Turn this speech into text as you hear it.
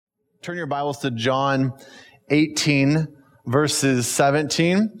Turn your Bibles to John 18, verses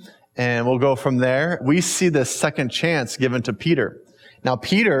 17, and we'll go from there. We see the second chance given to Peter. Now,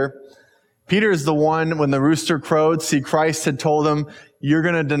 Peter is the one, when the rooster crowed, see, Christ had told him, you're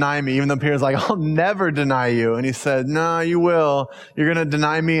going to deny me, even though Peter's like, I'll never deny you. And he said, no, you will. You're going to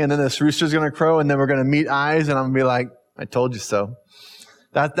deny me, and then this rooster's going to crow, and then we're going to meet eyes, and I'm going to be like, I told you so.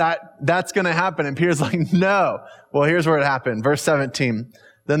 That's going to happen. And Peter's like, no. Well, here's where it happened. Verse 17.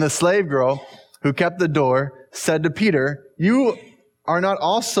 Then the slave girl who kept the door said to Peter, you are not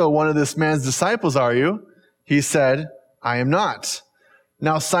also one of this man's disciples, are you? He said, I am not.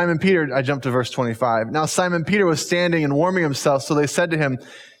 Now Simon Peter, I jumped to verse 25. Now Simon Peter was standing and warming himself, so they said to him,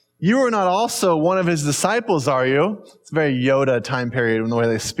 you are not also one of his disciples, are you? It's a very Yoda time period in the way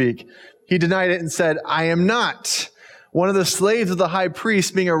they speak. He denied it and said, I am not. One of the slaves of the high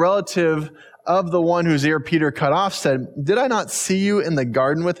priest, being a relative of the one whose ear Peter cut off, said, did I not see you in the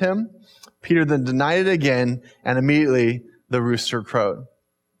garden with him? Peter then denied it again, and immediately the rooster crowed.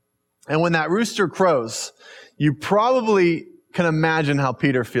 And when that rooster crows, you probably can imagine how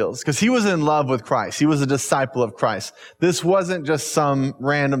Peter feels, because he was in love with Christ. He was a disciple of Christ. This wasn't just some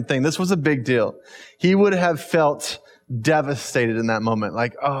random thing. This was a big deal. He would have felt devastated in that moment,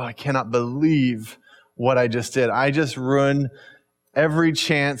 like, oh, I cannot believe what I just did. I just ruined every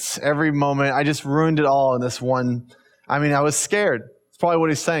chance, every moment. I just ruined it all in this one. I mean, I was scared. That's probably what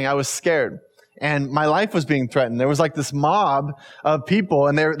he's saying. I was scared. And my life was being threatened. There was like this mob of people,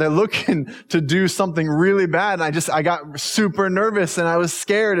 and they're looking to do something really bad. And I got super nervous, and I was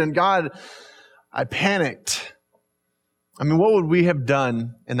scared. And God, I panicked. I mean, what would we have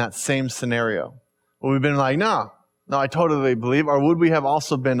done in that same scenario? Would we have been like, no, I totally believe? Or would we have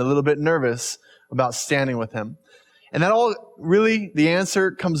also been a little bit nervous about standing with him? And that all really, the answer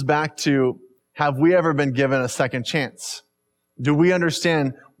comes back to, have we ever been given a second chance? Do we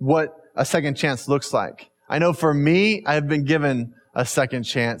understand what a second chance looks like? I know for me, I've been given a second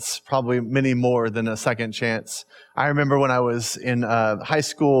chance, probably many more than a second chance. I remember when I was in high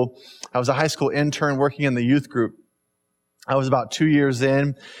school, I was a high school intern working in the youth group. I was about 2 years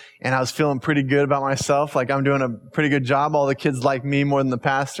in, and I was feeling pretty good about myself. Like, I'm doing a pretty good job. All the kids like me more than the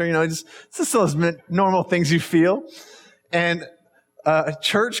pastor. You know, it's just those normal things you feel. And a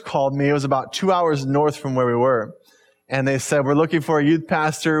church called me. It was about 2 hours north from where we were. And they said, we're looking for a youth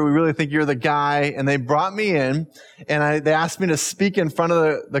pastor. We really think you're the guy. And they brought me in, and they asked me to speak in front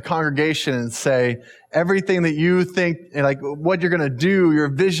of the congregation and say everything that you think, and like what you're going to do,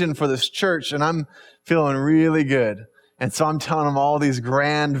 your vision for this church. And I'm feeling really good. And so I'm telling them all these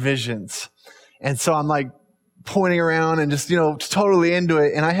grand visions. And so I'm like pointing around and just, totally into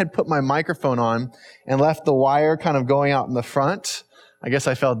it. And I had put my microphone on and left the wire kind of going out in the front. I guess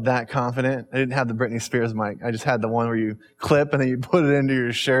I felt that confident. I didn't have the Britney Spears mic. I just had the one where you clip and then you put it into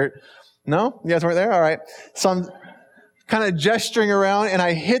your shirt. No? You guys weren't there? All right. So I'm kind of gesturing around, and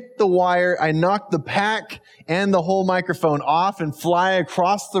I hit the wire. I knocked the pack and the whole microphone off and fly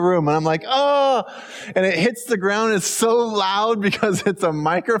across the room. And I'm like, oh, and it hits the ground. It's so loud because it's a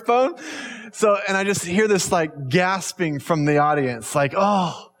microphone. And I just hear this like gasping from the audience, like,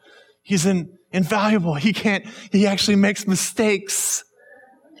 oh, he's invaluable. He actually makes mistakes.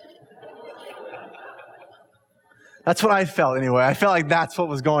 That's what I felt anyway. I felt like that's what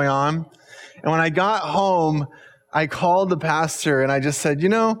was going on. And when I got home, I called the pastor and I just said,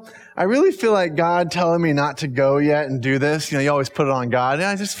 I really feel like God telling me not to go yet and do this. You always put it on God. And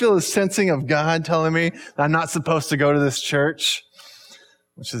I just feel the sensing of God telling me that I'm not supposed to go to this church,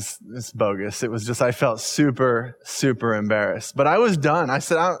 which is bogus. It was just, I felt super, super embarrassed. But I was done. I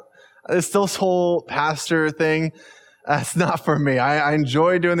said, this whole pastor thing, that's not for me. I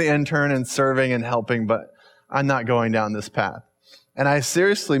enjoy doing the intern and serving and helping, but I'm not going down this path. And I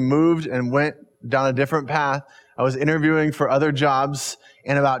seriously moved and went down a different path. I was interviewing for other jobs,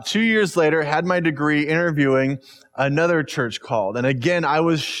 and about 2 years later, had my degree interviewing. Another church called. And again, I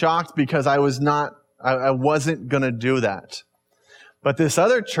was shocked because I wasn't going to do that. But this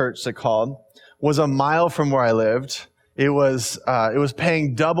other church that called was a mile from where I lived. It was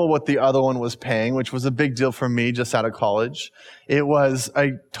paying double what the other one was paying, which was a big deal for me just out of college. It was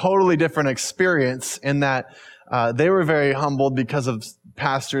a totally different experience in that they were very humbled because of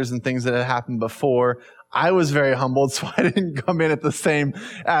pastors and things that had happened before. I was very humbled, so I didn't come in at the same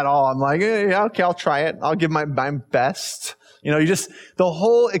at all. I'm like, yeah, okay, I'll try it. I'll give my best. The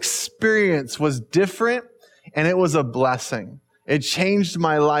whole experience was different, and it was a blessing. It changed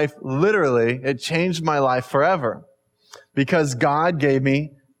my life, literally. It changed my life forever. Because God gave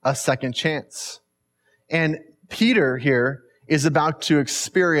me a second chance. And Peter here is about to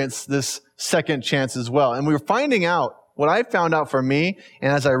experience this second chance as well. And we're finding out what I found out for me,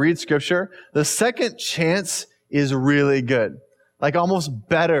 and as I read scripture, the second chance is really good. Like almost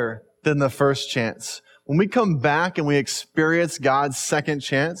better than the first chance. When we come back and we experience God's second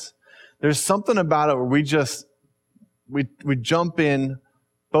chance, there's something about it where we jump in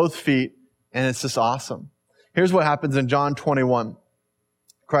both feet, and it's just awesome. Here's what happens in John 21.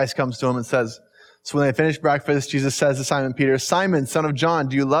 Christ comes to him and says, so when they finished breakfast, Jesus says to Simon Peter, Simon, son of John,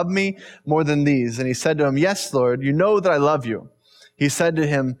 do you love me more than these? And he said to him, yes, Lord, you know that I love you. He said to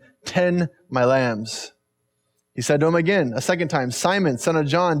him, tend my lambs. He said to him again, a second time, Simon, son of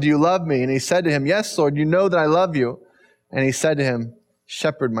John, do you love me? And he said to him, yes, Lord, you know that I love you. And he said to him,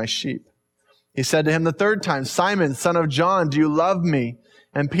 shepherd my sheep. He said to him the third time, Simon, son of John, do you love me?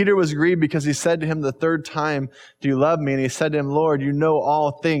 And Peter was grieved because he said to him the third time, do you love me? And he said to him, Lord, you know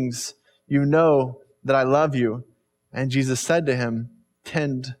all things. You know that I love you. And Jesus said to him,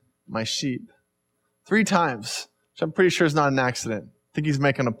 tend my sheep. 3 times, which I'm pretty sure is not an accident. I think he's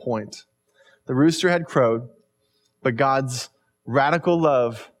making a point. The rooster had crowed, but God's radical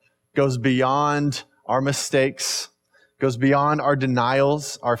love goes beyond our mistakes, goes beyond our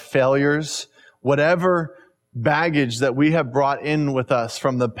denials, our failures, whatever baggage that we have brought in with us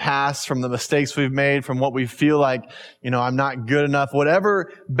from the past, from the mistakes we've made, from what we feel like, I'm not good enough. Whatever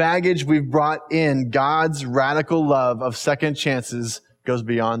baggage we've brought in, God's radical love of second chances goes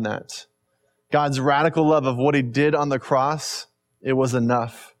beyond that. God's radical love of what he did on the cross, it was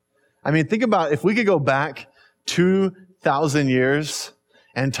enough. I mean, think about if we could go back 2,000 years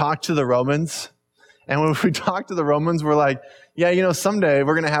and talk to the Romans. And when we talk to the Romans, we're like, yeah, someday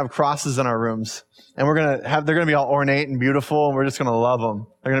we're going to have crosses in our rooms. And they're going to be all ornate and beautiful, and we're just going to love them.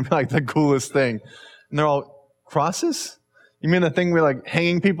 They're going to be like the coolest thing. And they're all, crosses? You mean the thing we're like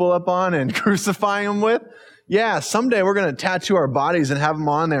hanging people up on and crucifying them with? Yeah, someday we're going to tattoo our bodies and have them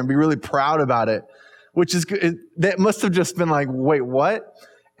on there and be really proud about it. That must have just been like, wait, what?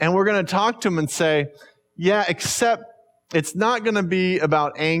 And we're going to talk to them and say, yeah, except it's not going to be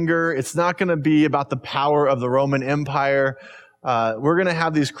about anger. It's not going to be about the power of the Roman Empire. We're going to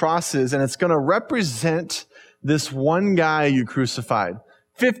have these crosses, and it's going to represent this one guy you crucified.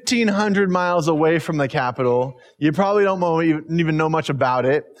 1,500 miles away from the capital. You probably don't even know much about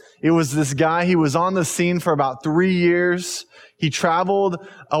it. It was this guy. He was on the scene for about 3 years. He traveled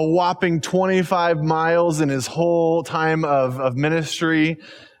a whopping 25 miles in his whole time of ministry.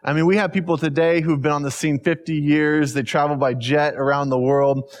 I mean, we have people today who've been on the scene 50 years. They travel by jet around the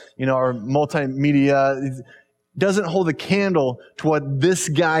world. Our multimedia doesn't hold a candle to what this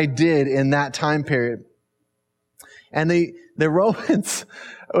guy did in that time period. And the Romans,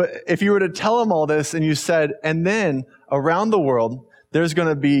 if you were to tell them all this and you said, and then around the world, there's going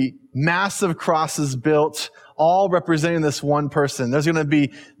to be massive crosses built, all representing this one person. There's going to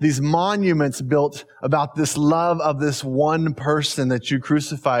be these monuments built about this love of this one person that you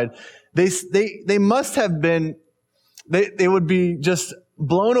crucified. They must have been, they would be just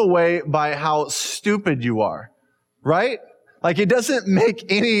blown away by how stupid you are. Right? Like it doesn't make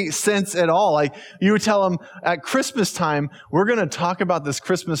any sense at all. Like you would tell them at Christmas time, we're going to talk about this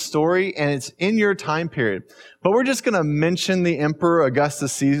Christmas story and it's in your time period. But we're just going to mention the Emperor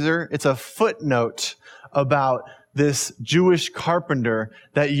Augustus Caesar. It's a footnote about this Jewish carpenter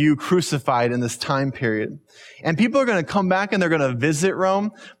that you crucified in this time period. And people are going to come back and they're going to visit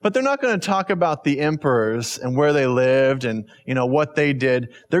Rome, but they're not going to talk about the emperors and where they lived and, what they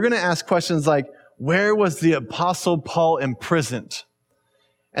did. They're going to ask questions like, where was the Apostle Paul imprisoned?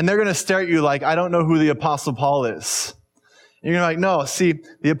 And they're going to stare at you like, I don't know who the Apostle Paul is. And you're like, no, see,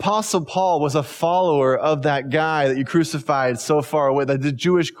 the Apostle Paul was a follower of that guy that you crucified so far away, the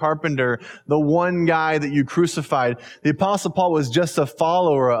Jewish carpenter, the one guy that you crucified. The Apostle Paul was just a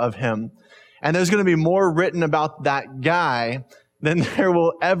follower of him. And there's going to be more written about that guy than there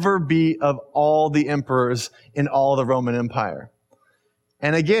will ever be of all the emperors in all the Roman Empire.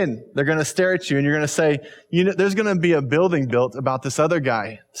 And again, they're going to stare at you and you're going to say, there's going to be a building built about this other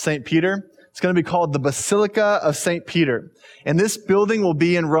guy, St. Peter. It's going to be called the Basilica of St. Peter. And this building will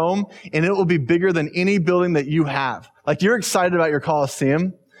be in Rome and it will be bigger than any building that you have. Like you're excited about your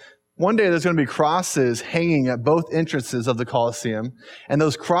Colosseum. One day there's going to be crosses hanging at both entrances of the Colosseum. And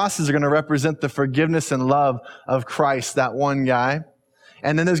those crosses are going to represent the forgiveness and love of Christ, that one guy.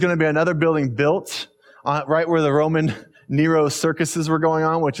 And then there's going to be another building built right where the Roman Nero circuses were going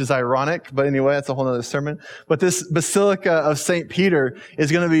on, which is ironic. But anyway, that's a whole other sermon. But this Basilica of St. Peter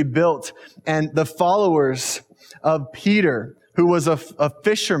is going to be built. And the followers of Peter, who was a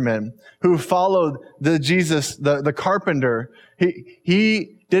fisherman, who followed the Jesus, the carpenter,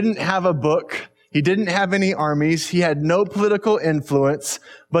 he didn't have a book. He didn't have any armies. He had no political influence,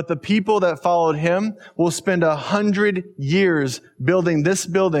 but the people that followed him will spend 100 years building,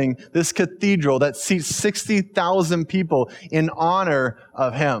 this cathedral that seats 60,000 people in honor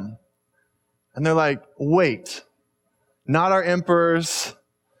of him. And they're like, wait, not our emperors,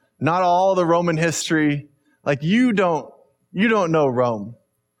 not all the Roman history. Like, you don't know Rome.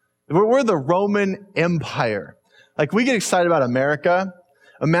 We're the Roman Empire. Like, we get excited about America.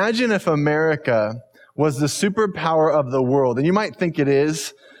 Imagine if America was the superpower of the world. And you might think it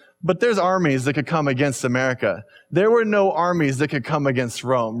is, but there's armies that could come against America. There were no armies that could come against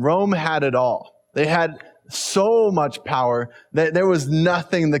Rome. Rome had it all. They had so much power that there was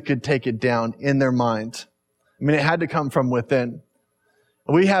nothing that could take it down in their mind. I mean, it had to come from within.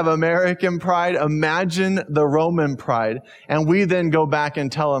 We have American pride. Imagine the Roman pride. And we then go back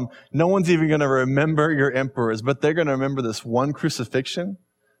and tell them, no one's even going to remember your emperors, but they're going to remember this one crucifixion.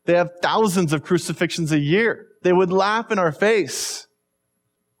 They have thousands of crucifixions a year. They would laugh in our face.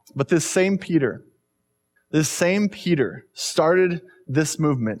 But this same Peter started this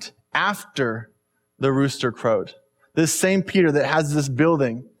movement after the rooster crowed. This same Peter that has this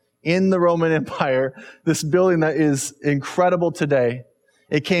building in the Roman Empire, this building that is incredible today,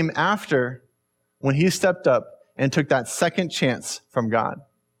 it came after when he stepped up and took that second chance from God.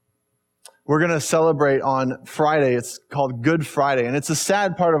 We're going to celebrate on Friday. It's called Good Friday. And it's a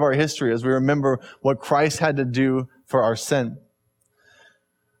sad part of our history as we remember what Christ had to do for our sin.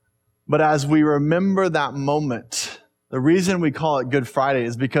 But as we remember that moment, the reason we call it Good Friday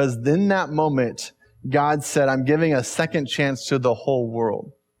is because in that moment, God said, I'm giving a second chance to the whole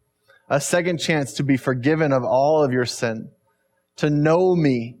world. A second chance to be forgiven of all of your sin. To know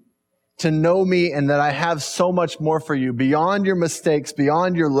me and that I have so much more for you beyond your mistakes,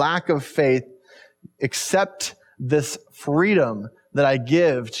 beyond your lack of faith. Accept this freedom that I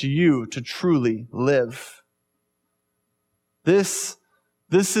give to you to truly live. This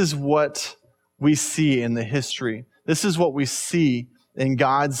is what we see in the history. This is what we see in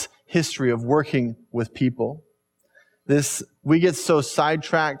God's history of working with people. We get so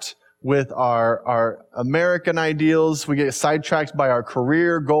sidetracked with our American ideals. We get sidetracked by our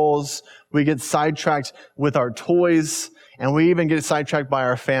career goals. We get sidetracked with our toys. And we even get sidetracked by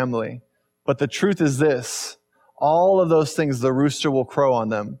our family. But the truth is this. All of those things, the rooster will crow on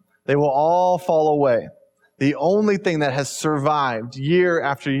them. They will all fall away. The only thing that has survived year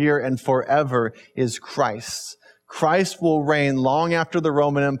after year and forever is Christ. Christ will reign long after the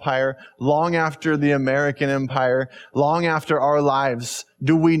Roman Empire, long after the American Empire, long after our lives.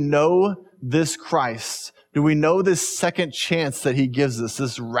 Do we know this Christ? Do we know this second chance that he gives us,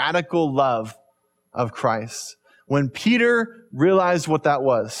 this radical love of Christ? When Peter realized what that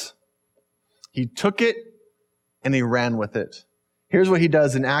was, he took it and he ran with it. Here's what he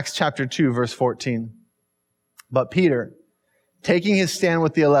does in Acts chapter 2, verse 14. But Peter, taking his stand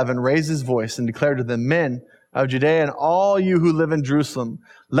with the 11, raised his voice and declared to them, Men of Judea and all you who live in Jerusalem,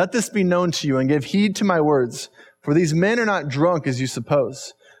 let this be known to you and give heed to my words. For these men are not drunk as you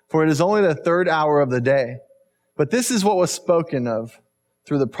suppose, for it is only the third hour of the day. But this is what was spoken of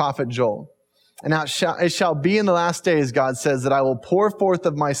through the prophet Joel. And now it shall be in the last days, God says, that I will pour forth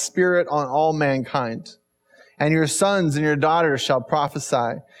of my spirit on all mankind. And your sons and your daughters shall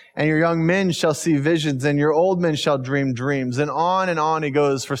prophesy, and your young men shall see visions, and your old men shall dream dreams. And on he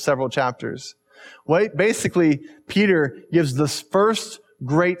goes for several chapters. Basically, Peter gives this first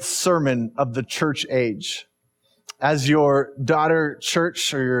great sermon of the church age. As your daughter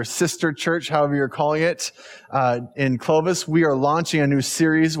church or your sister church, however you're calling it, in Clovis, we are launching a new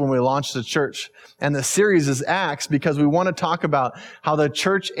series when we launch the church. And the series is Acts because we want to talk about how the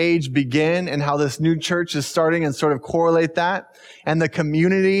church age began and how this new church is starting and sort of correlate that. And the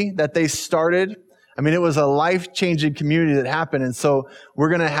community that they started. I mean, it was a life-changing community that happened. And so we're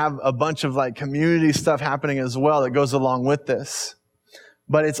going to have a bunch of like community stuff happening as well that goes along with this.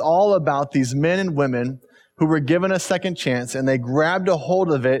 But it's all about these men and women who were given a second chance, and they grabbed a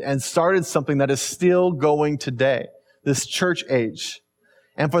hold of it and started something that is still going today, this church age.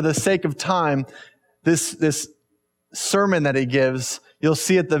 And for the sake of time, this sermon that he gives, you'll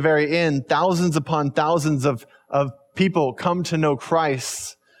see at the very end, thousands upon thousands of people come to know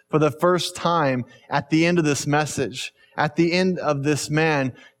Christ for the first time at the end of this message, at the end of this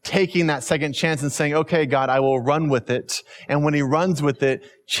man taking that second chance and saying, okay, God, I will run with it. And when he runs with it,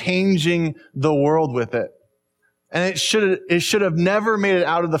 changing the world with it. And it should have never made it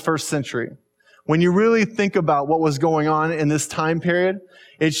out of the first century. When you really think about what was going on in this time period,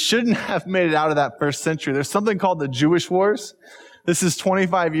 it shouldn't have made it out of that first century. There's something called the Jewish Wars. This is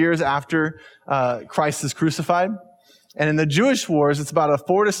 25 years after Christ is crucified. And in the Jewish wars, it's about a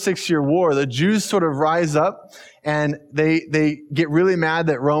 4 to 6 year war. The Jews sort of rise up and they get really mad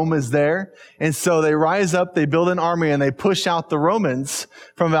that Rome is there. And so they rise up, they build an army, and they push out the Romans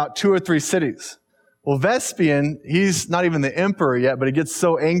from about 2 or 3 cities. Well, Vespasian, he's not even the emperor yet, but he gets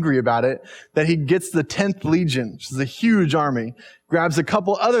so angry about it that he gets the 10th Legion, which is a huge army, grabs a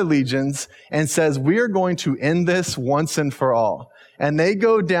couple other legions and says, we are going to end this once and for all. And they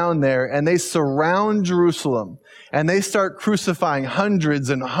go down there and they surround Jerusalem and they start crucifying hundreds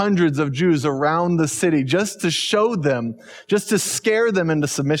and hundreds of Jews around the city just to show them, just to scare them into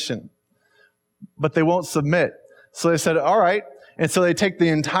submission. But they won't submit. So they said, all right. And so they take the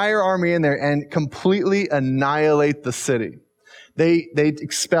entire army in there and completely annihilate the city. They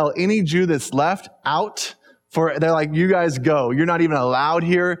expel any Jew that's left out. They're like, you guys go. You're not even allowed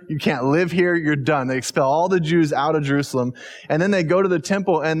here. You can't live here. You're done. They expel all the Jews out of Jerusalem. And then they go to the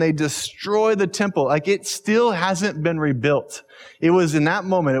temple and they destroy the temple. Like it still hasn't been rebuilt. It was in that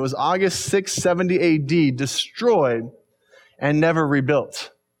moment, it was August 670 AD, destroyed and never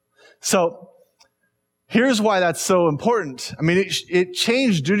rebuilt. So here's why that's so important. I mean, it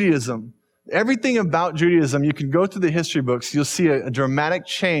changed Judaism. Everything about Judaism, you can go through the history books, you'll see a dramatic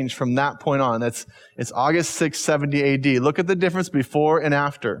change from that point on. It's August 670 AD. Look at the difference before and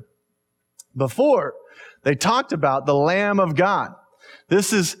after. Before, they talked about the Lamb of God.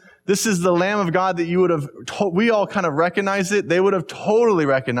 This is the Lamb of God that you would have, we all kind of recognize it. They would have totally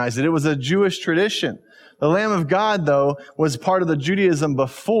recognized it. It was a Jewish tradition. The Lamb of God, though, was part of the Judaism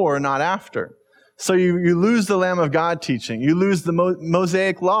before, not after. So you lose the Lamb of God teaching. You lose the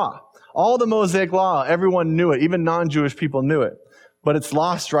Mosaic law. All the Mosaic law, everyone knew it. Even non-Jewish people knew it. But it's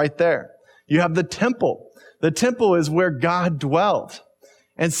lost right there. You have the temple. The temple is where God dwelled.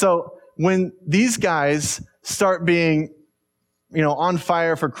 And so when these guys start being, on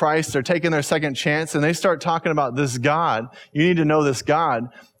fire for Christ, they're taking their second chance, and they start talking about this God, you need to know this God,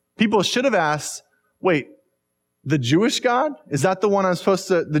 people should have asked, wait, the Jewish God? Is that the one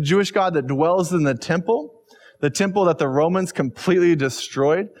the Jewish God that dwells in the temple? The temple that the Romans completely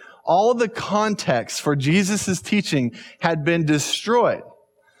destroyed? All the context for Jesus' teaching had been destroyed.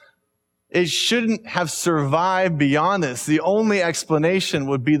 It shouldn't have survived beyond this. The only explanation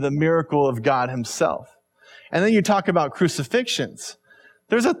would be the miracle of God himself. And then you talk about crucifixions.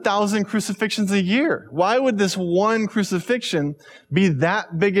 There's 1,000 crucifixions a year. Why would this one crucifixion be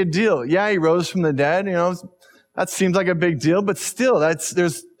that big a deal? Yeah, he rose from the dead. That seems like a big deal, but still,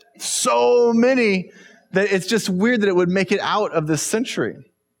 there's so many that it's just weird that it would make it out of this century.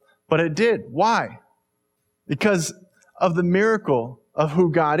 But it did. Why? Because of the miracle of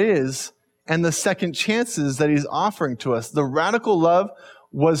who God is and the second chances that he's offering to us. The radical love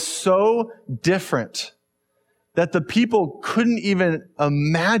was so different that the people couldn't even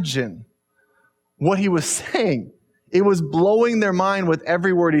imagine what he was saying. It was blowing their mind with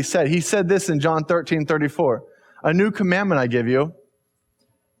every word he said. He said this in John 13:34. A new commandment I give you,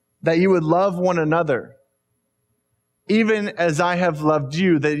 that you would love one another, even as I have loved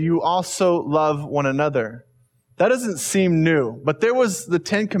you, that you also love one another. That doesn't seem new, but there was the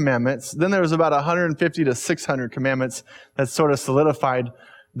 10 commandments. Then there was about 150 to 600 commandments that sort of solidified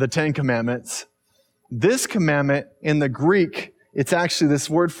the 10 commandments. This commandment in the Greek, it's actually this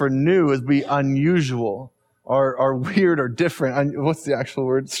word for new is be unusual or weird or different. What's the actual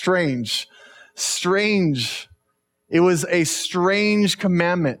word? Strange. Strange. It was a strange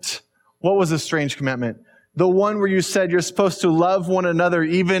commandment. What was a strange commandment? The one where you said you're supposed to love one another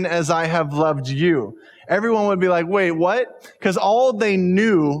even as I have loved you. Everyone would be like, wait, what? Because all they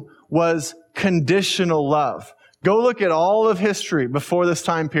knew was conditional love. Go look at all of history before this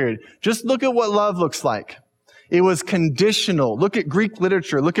time period. Just look at what love looks like. It was conditional. Look at Greek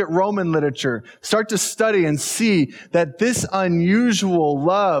literature. Look at Roman literature. Start to study and see that this unusual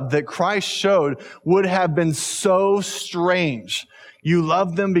love that Christ showed would have been so strange. You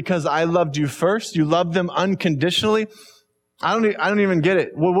love them because I loved you first. You love them unconditionally. I don't even get it.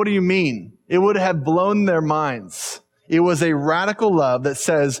 Well, what do you mean? It would have blown their minds. It was a radical love that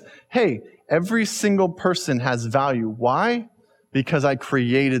says, hey, every single person has value. Why? Because I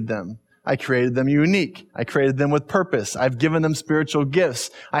created them. I created them unique. I created them with purpose. I've given them spiritual gifts.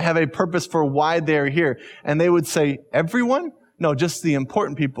 I have a purpose for why they're here. And they would say, everyone? No, just the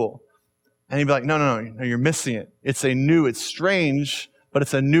important people. And he'd be like, no, you're missing it. It's strange, but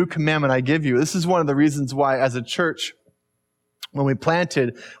it's a new commandment I give you. This is one of the reasons why, as a church, when we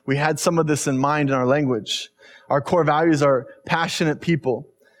planted, we had some of this in mind in our language. Our core values are passionate people.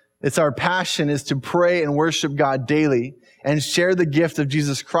 It's our passion is to pray and worship God daily and share the gift of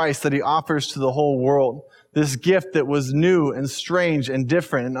Jesus Christ that he offers to the whole world. This gift that was new and strange and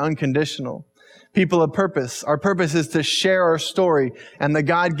different and unconditional. people of purpose. Our purpose is to share our story and the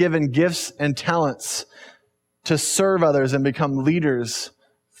God-given gifts and talents to serve others and become leaders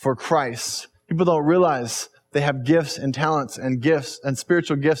for Christ. People don't realize they have gifts and talents and gifts and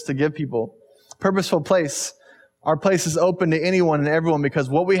spiritual gifts to give people. Purposeful place. Our place is open to anyone and everyone because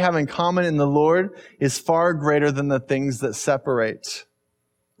what we have in common in the Lord is far greater than the things that separate.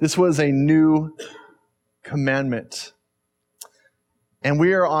 This was a new commandment. And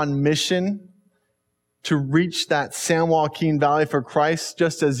we are on mission to reach that San Joaquin Valley for Christ,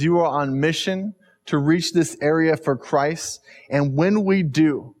 just as you are on mission to reach this area for Christ. And when we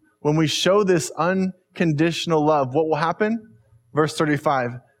do, when we show this unconditional love, what will happen? Verse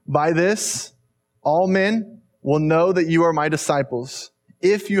 35, by this, all men will know that you are my disciples,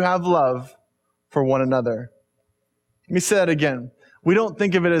 if you have love for one another. Let me say that again. We don't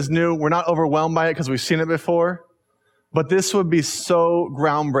think of it as new. We're not overwhelmed by it because we've seen it before. But this would be so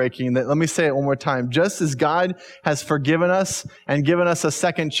groundbreaking that, let me say it one more time, just as God has forgiven us and given us a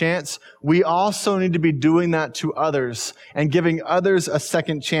second chance, we also need to be doing that to others and giving others a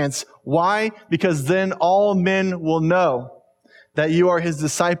second chance. Why? Because then all men will know that you are his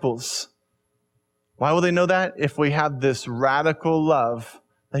disciples. Why will they know that? If we have this radical love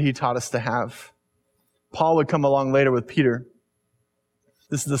that he taught us to have. Paul would come along later with Peter.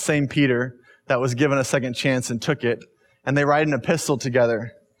 This is the same Peter that was given a second chance and took it. And they write an epistle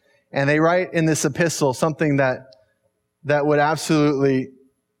together. And they write in this epistle something that would absolutely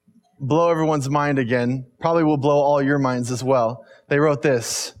blow everyone's mind again. Probably will blow all your minds as well. They wrote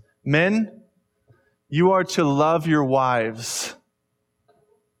this, men, you are to love your wives.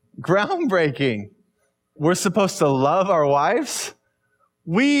 Groundbreaking. We're supposed to love our wives?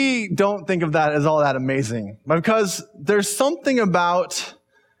 We don't think of that as all that amazing. Because there's something about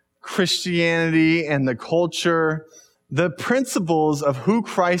Christianity and the culture, the principles of who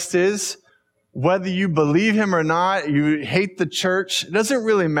Christ is, whether you believe him or not, you hate the church, it doesn't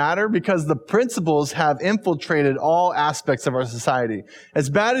really matter because the principles have infiltrated all aspects of our society. As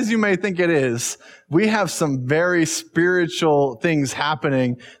bad as you may think it is, we have some very spiritual things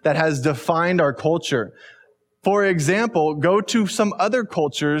happening that has defined our culture. For example, go to some other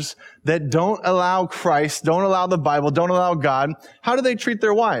cultures that don't allow Christ, don't allow the Bible, don't allow God. How do they treat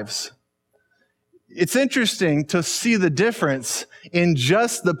their wives? It's interesting to see the difference in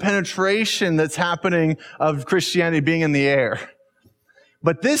just the penetration that's happening of Christianity being in the air.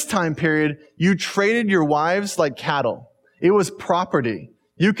 But this time period, you traded your wives like cattle. It was property.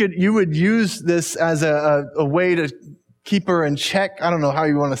 You would use this as a way to keep her in check. I don't know how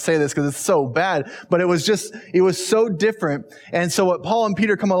you want to say this because it's so bad, but it was so different. And so what Paul and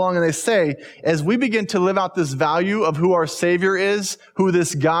Peter come along and they say, as we begin to live out this value of who our Savior is, who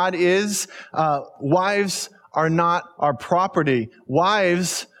this God is, wives are not our property.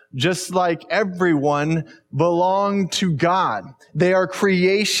 Wives, just like everyone, belong to God. They are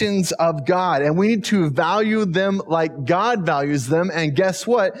creations of God, and we need to value them like God values them. And guess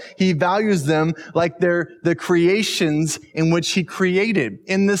what? He values them like they're the creations in which he created.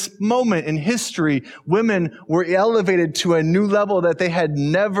 In this moment in history, women were elevated to a new level that they had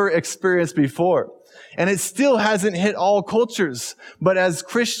never experienced before. And it still hasn't hit all cultures. But as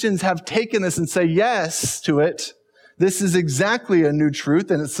Christians have taken this and say yes to it, this is exactly a new truth,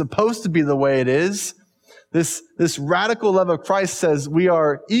 and it's supposed to be the way it is. This radical love of Christ says we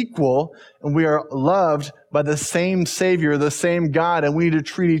are equal and we are loved by the same Savior, the same God, and we need to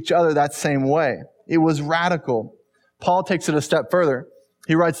treat each other that same way. It was radical. Paul takes it a step further.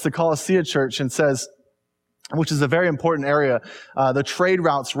 He writes to Colossae Church and says, which is a very important area, the trade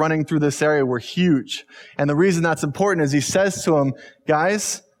routes running through this area were huge. And the reason that's important is he says to them,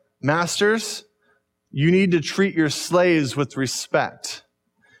 guys, masters, you need to treat your slaves with respect.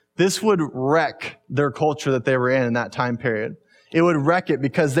 This would wreck their culture that they were in that time period. It would wreck it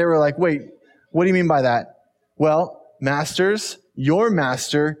because they were like, wait, what do you mean by that? Well, masters, your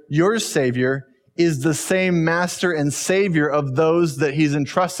Savior, is the same master and Savior of those that he's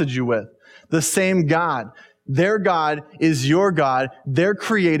entrusted you with. The same God. Their God is your God. They're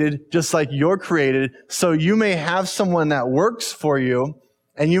created just like you're created. So you may have someone that works for you,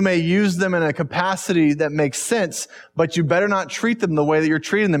 and you may use them in a capacity that makes sense, but you better not treat them the way that you're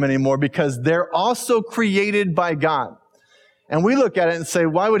treating them anymore because they're also created by God. And we look at it and say,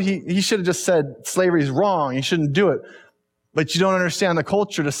 why would he should have just said slavery is wrong. He shouldn't do it. But you don't understand the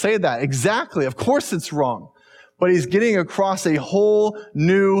culture to say that. Exactly. Of course it's wrong. But he's getting across a whole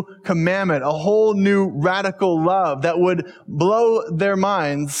new commandment, a whole new radical love that would blow their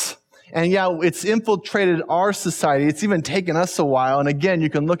minds. And yeah, it's infiltrated our society. It's even taken us a while. And again, you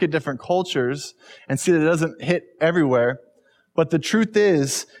can look at different cultures and see that it doesn't hit everywhere. But the truth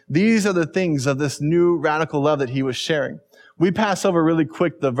is, these are the things of this new radical love that he was sharing. We pass over really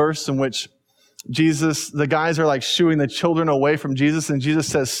quick the verse in which the guys are like shooing the children away from Jesus, and Jesus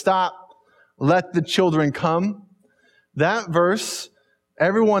says, "Stop, let the children come." That verse,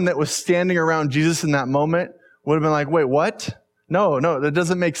 everyone that was standing around Jesus in that moment would have been like, "Wait, what? No, that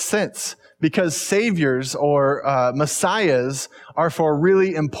doesn't make sense." Because saviors or messiahs are for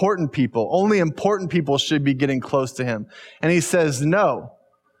really important people. Only important people should be getting close to him. And he says, no,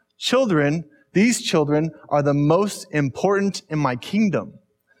 these children are the most important in my kingdom.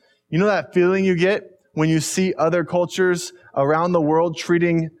 You know that feeling you get when you see other cultures around the world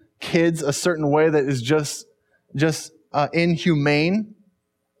treating kids a certain way that is just inhumane?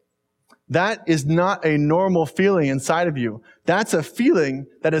 That is not a normal feeling inside of you. That's a feeling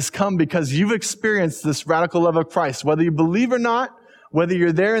that has come because you've experienced this radical love of Christ. Whether you believe or not, whether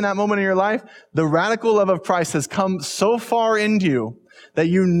you're there in that moment in your life, the radical love of Christ has come so far into you that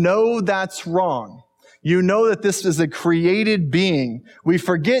you know that's wrong. You know that this is a created being. We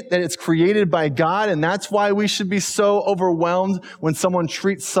forget that it's created by God, and that's why we should be so overwhelmed when someone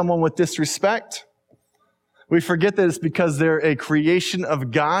treats someone with disrespect. We forget that it's because they're a creation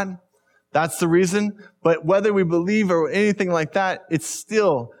of God. That's the reason. But whether we believe or anything like that, it's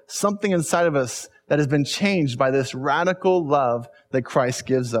still something inside of us that has been changed by this radical love that Christ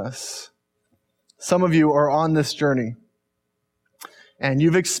gives us. Some of you are on this journey, and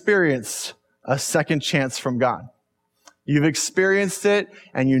you've experienced a second chance from God. You've experienced it,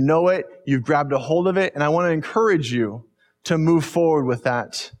 and you know it. You've grabbed a hold of it, and I want to encourage you to move forward with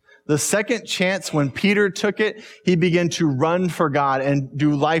that. The second chance, when Peter took it, he began to run for God and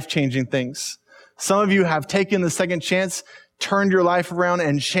do life-changing things. Some of you have taken the second chance, turned your life around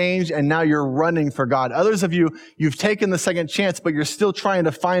and changed, and now you're running for God. Others of you, you've taken the second chance, but you're still trying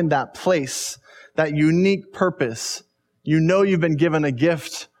to find that place, that unique purpose. You know you've been given a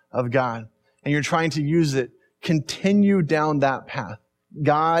gift of God, and you're trying to use it. Continue down that path.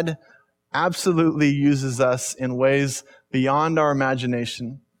 God absolutely uses us in ways beyond our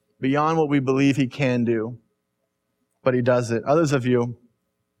imagination, beyond what we believe he can do, but he does it. Others of you,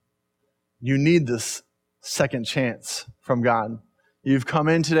 you need this second chance from God. You've come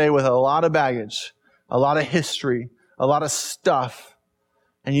in today with a lot of baggage, a lot of history, a lot of stuff,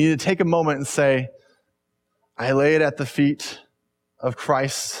 and you need to take a moment and say, I lay it at the feet of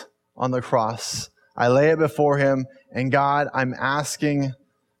Christ on the cross. I lay it before him, and God, I'm asking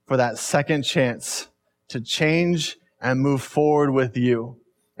for that second chance to change and move forward with you.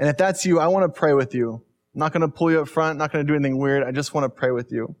 And if that's you, I want to pray with you. I'm not going to pull you up front, not going to do anything weird. I just want to pray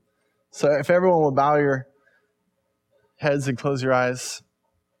with you. So if everyone will bow your heads and close your eyes.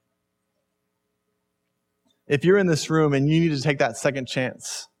 If you're in this room and you need to take that second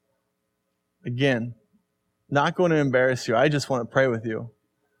chance, again, not going to embarrass you. I just want to pray with you.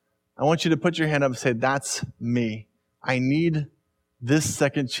 I want you to put your hand up and say, that's me. I need this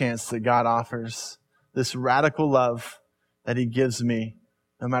second chance that God offers, this radical love that he gives me,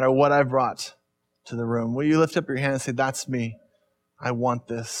 no matter what I've brought to the room. Will you lift up your hand and say, that's me. I want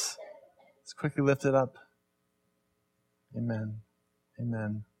this. Let's quickly lift it up. Amen.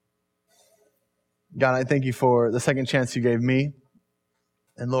 Amen. God, I thank you for the second chance you gave me.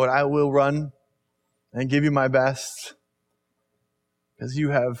 And Lord, I will run and give you my best because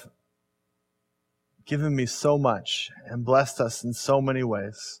you have given me so much and blessed us in so many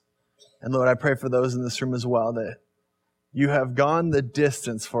ways. And Lord, I pray for those in this room as well that you have gone the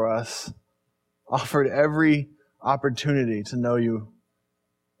distance for us, offered every opportunity to know you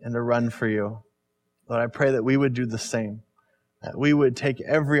and to run for you. Lord, I pray that we would do the same, that we would take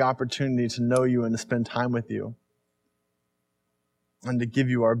every opportunity to know you and to spend time with you and to give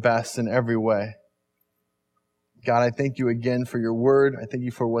you our best in every way. God, I thank you again for your word. I thank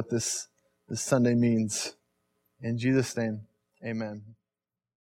you for what this Sunday means. In Jesus' name, amen.